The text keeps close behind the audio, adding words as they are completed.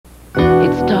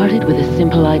started with a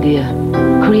simple idea.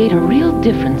 Create a real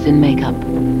difference in makeup.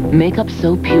 Makeup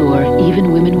so pure,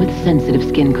 even women with sensitive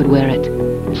skin could wear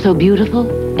it. So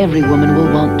beautiful, every woman will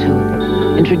want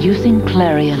to. Introducing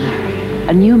Clarion.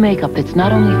 A new makeup that's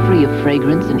not only free of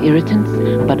fragrance and irritants,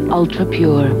 but ultra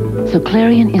pure. So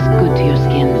Clarion is good to your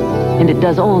skin. And it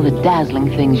does all the dazzling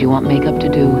things you want makeup to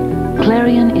do.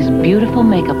 Clarion is beautiful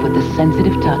makeup with a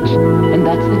sensitive touch. And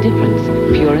that's the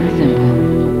difference, pure and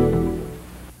simple.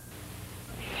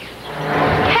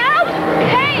 Help!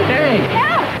 Hey!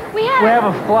 Help! We have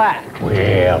a flat.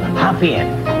 Well, hop in.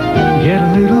 Get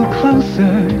a little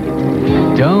closer.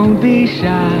 Don't be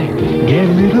shy. Get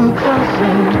a little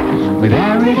closer with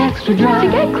Arrid Extra Dry.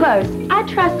 To get close, I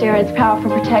trust Arrid's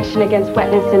powerful protection against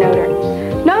wetness and odor.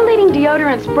 No leading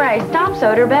deodorant spray stops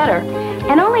odor better.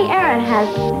 And only Arrid has,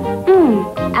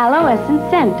 aloe essence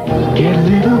scent. Get a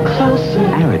little closer.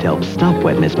 Arrid helps stop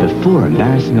wetness before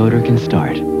embarrassing odor can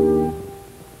start.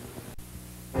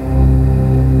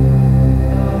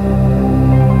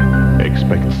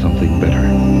 Expect something better.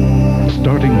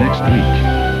 Starting next week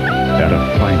at a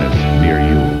Finast near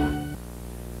you.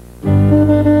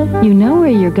 You know where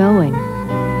you're going,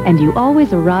 and you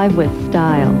always arrive with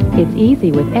style. It's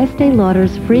easy with Estee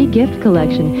Lauder's free gift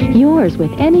collection. Yours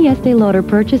with any Estee Lauder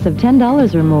purchase of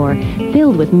 $10 or more,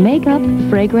 filled with makeup,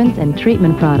 fragrance, and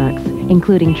treatment products,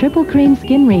 including triple cream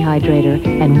skin rehydrator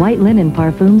and white linen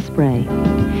parfum spray.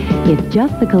 It's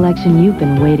just the collection you've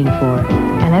been waiting for.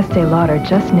 And Estee Lauder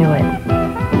just knew it.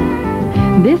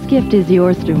 This gift is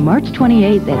yours through March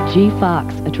 28th at G.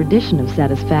 Fox, a tradition of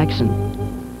satisfaction.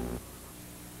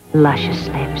 Luscious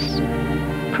lips,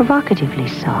 provocatively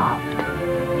soft,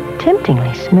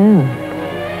 temptingly smooth.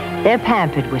 They're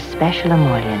pampered with special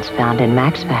emollients found in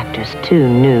Max Factor's 2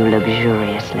 new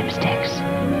luxurious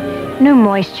lipsticks. New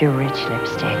moisture-rich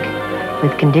lipstick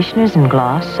with conditioners and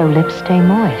gloss so lips stay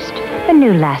moist. A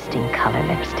new lasting color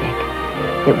lipstick.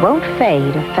 It won't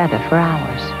fade a feather for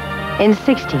hours. In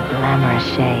 60 glamorous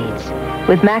shades.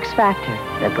 With Max Factor,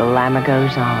 the glamour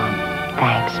goes on.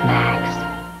 Thanks, Max.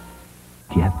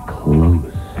 Get close.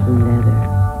 Leather.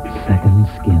 Second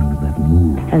skins that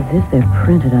move. As if they're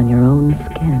printed on your own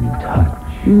skin.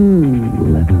 Touch.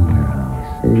 Leather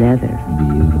Warehouse. Leather.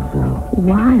 Beautiful.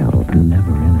 Wild.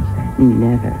 Never innocent.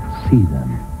 Never. See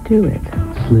them. Do it.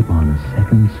 Slip on a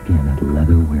second skin at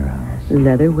Leather Warehouse.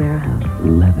 Leather Warehouse.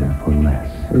 Leather for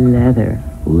less. Leather.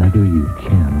 Leather you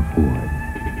can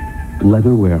afford.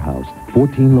 Leather Warehouse.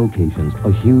 14 locations,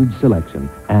 a huge selection,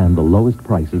 and the lowest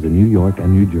prices in New York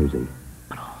and New Jersey.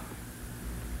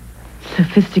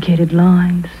 Sophisticated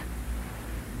lines.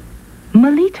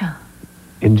 Melitta.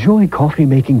 Enjoy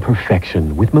coffee-making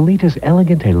perfection with Melitta's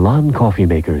elegant Elan coffee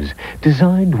makers,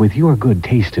 designed with your good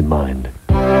taste in mind.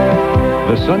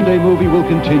 The Sunday movie will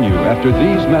continue after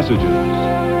these messages.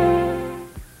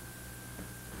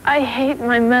 I hate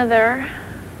my mother.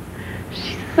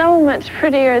 She's so much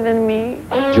prettier than me.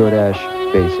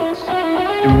 Jordache Basics.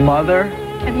 Your mother?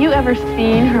 Have you ever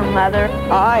seen her mother?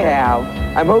 I have.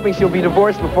 I'm hoping she'll be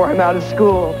divorced before I'm out of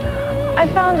school. I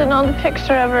found an old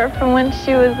picture of her from when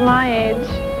she was my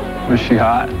age. Was she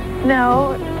hot?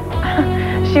 No.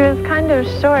 She was kind of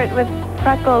short with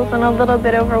freckles and a little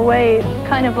bit overweight.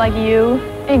 Kind of like you.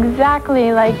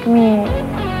 Exactly like me.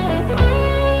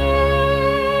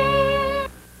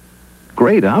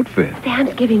 Great outfit.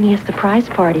 Sam's giving me a surprise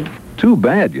party. Too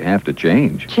bad you have to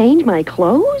change. Change my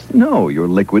clothes? No, your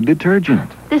liquid detergent.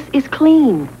 This is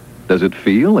clean. Does it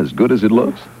feel as good as it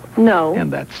looks? No.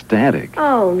 And that's static.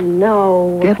 Oh,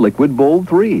 no. Get Liquid Bold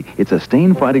 3. It's a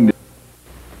stain-fighting...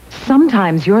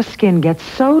 Sometimes your skin gets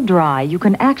so dry you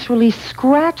can actually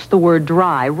scratch the word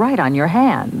dry right on your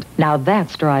hand. Now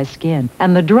that's dry skin.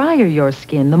 And the drier your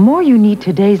skin, the more you need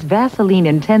today's Vaseline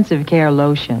Intensive Care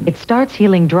Lotion. It starts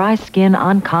healing dry skin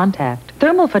on contact.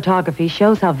 Thermal photography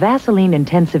shows how Vaseline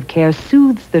Intensive Care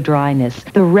soothes the dryness,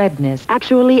 the redness,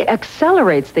 actually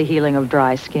accelerates the healing of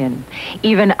dry skin.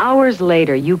 Even hours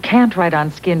later, you can't write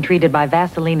on skin treated by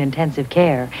Vaseline Intensive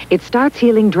Care. It starts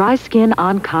healing dry skin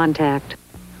on contact.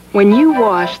 When you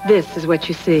wash, this is what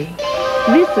you see.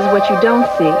 This is what you don't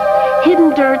see.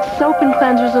 Hidden dirt, soap and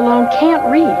cleansers alone can't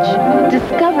reach.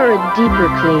 Discover a deeper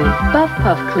clean,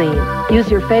 Buf-Puf Clean. Use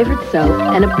your favorite soap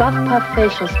and a Buf-Puf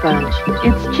facial sponge.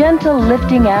 Its gentle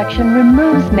lifting action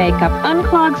removes makeup,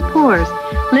 unclogs pores,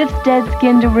 lifts dead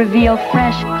skin to reveal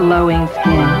fresh, glowing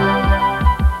skin.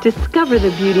 Discover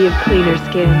the beauty of cleaner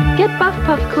skin. Get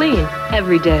Buf-Puf Clean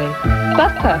every day.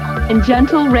 Buf-Puf in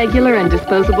gentle, regular, and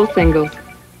disposable singles.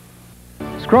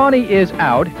 Scrawny is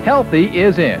out, healthy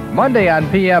is in. Monday on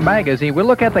PM Magazine, we'll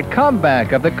look at the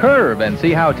comeback of the curve and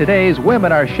see how today's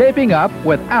women are shaping up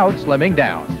without slimming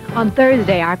down. On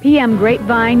Thursday, our PM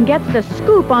Grapevine gets the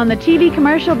scoop on the TV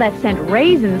commercial that sent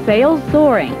raisin sales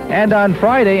soaring. And on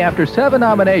Friday, after 7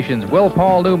 nominations, will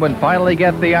Paul Newman finally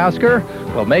get the Oscar?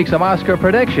 We'll make some Oscar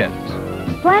predictions.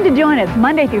 Plan to join us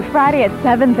Monday through Friday at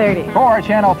 7:30. For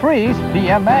Channel 3's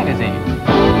PM Magazine.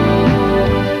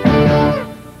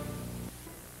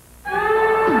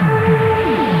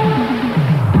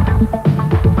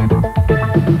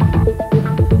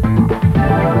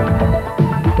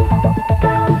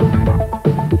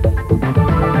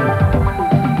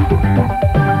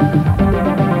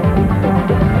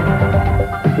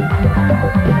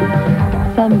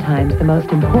 Sometimes the most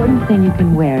important thing you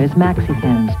can wear is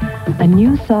Maxithins. A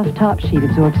new soft top sheet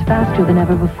absorbs faster than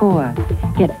ever before.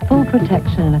 Get full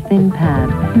protection in a thin pad.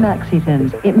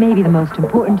 Maxithins. It may be the most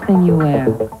important thing you wear.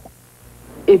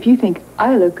 If you think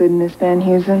I look good in this, Van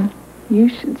Heusen, you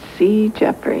should see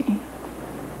Jeffrey.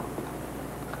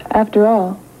 After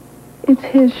all, it's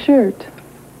his shirt.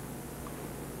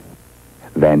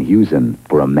 Van Heusen,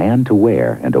 for a man to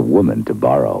wear and a woman to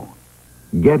borrow.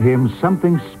 Get him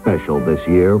something special this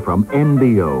year from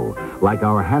NBO, like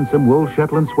our handsome wool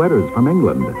Shetland sweaters from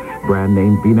England, brand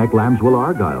name V-neck lambswool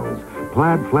argyles,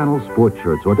 plaid flannel sport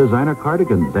shirts or designer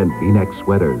cardigans and V-neck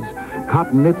sweaters,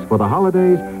 cotton knits for the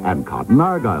holidays, and cotton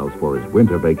argyles for his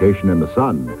winter vacation in the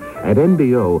sun. At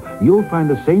NBO, you'll find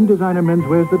the same designer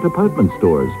menswear as the department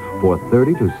stores for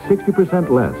 30 to 60%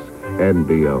 less.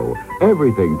 NBO,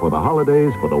 everything for the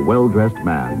holidays for the well-dressed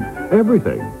man.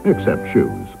 Everything except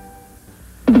shoes.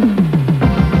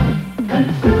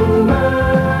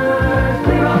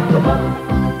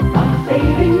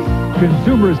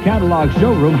 Consumers Catalog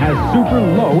showroom has super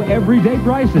low everyday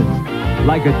prices.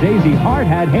 Like a Daisy Hard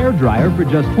Hat hair dryer for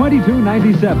just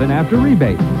 $22.97 after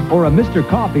rebate. Or a Mr.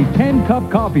 Coffee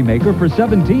 10-cup coffee maker for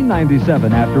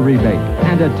 $17.97 after rebate.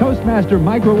 And a Toastmaster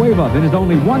microwave oven is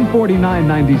only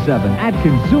 $149.97 at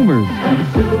Consumers.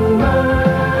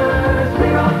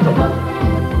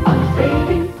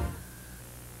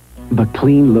 The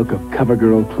clean look of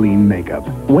CoverGirl Clean Makeup.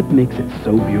 What makes it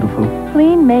so beautiful?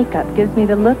 Clean makeup gives me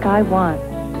the look I want.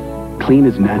 Clean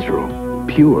is natural,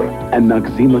 pure, and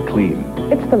Noxzema Clean.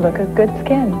 It's the look of good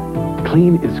skin.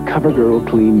 Clean is CoverGirl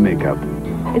Clean Makeup.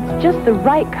 It's just the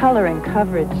right color and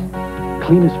coverage.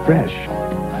 Clean is fresh,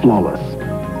 flawless,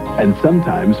 and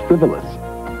sometimes frivolous.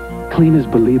 Clean is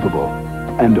believable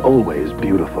and always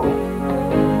beautiful.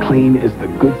 Clean is the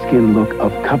good skin look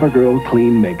of CoverGirl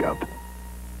Clean Makeup.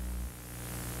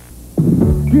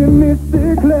 Give me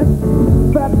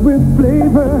Sticklets, fat with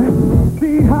flavor.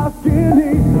 See how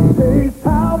skinny, taste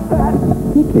how fat.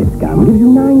 Sticklets gum gives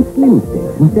you 9 slim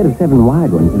sticks instead of 7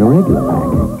 wide ones in a regular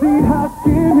pack. See how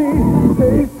skinny,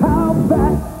 taste how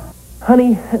fat.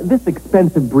 Honey, this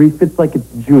expensive brief fits like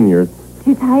it's Junior's.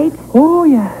 Too tight? Oh,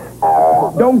 yeah.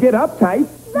 Don't get uptight.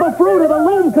 The fruit of the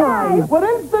Loom kind. With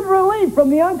instant relief from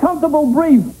the uncomfortable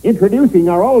brief. Introducing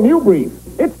our all-new brief.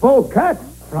 It's full cut.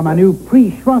 From a new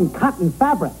pre-shrunk cotton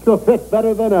fabric. To fit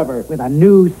better than ever. With a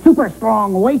new super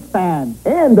strong waistband.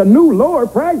 And a new lower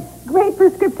price. Great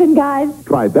prescription, guys.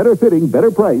 Try better fitting, better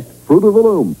priced Fruit of the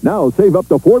Loom. Now save up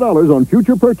to $4 on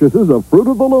future purchases of Fruit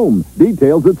of the Loom.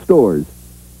 Details at stores.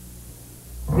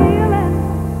 Feel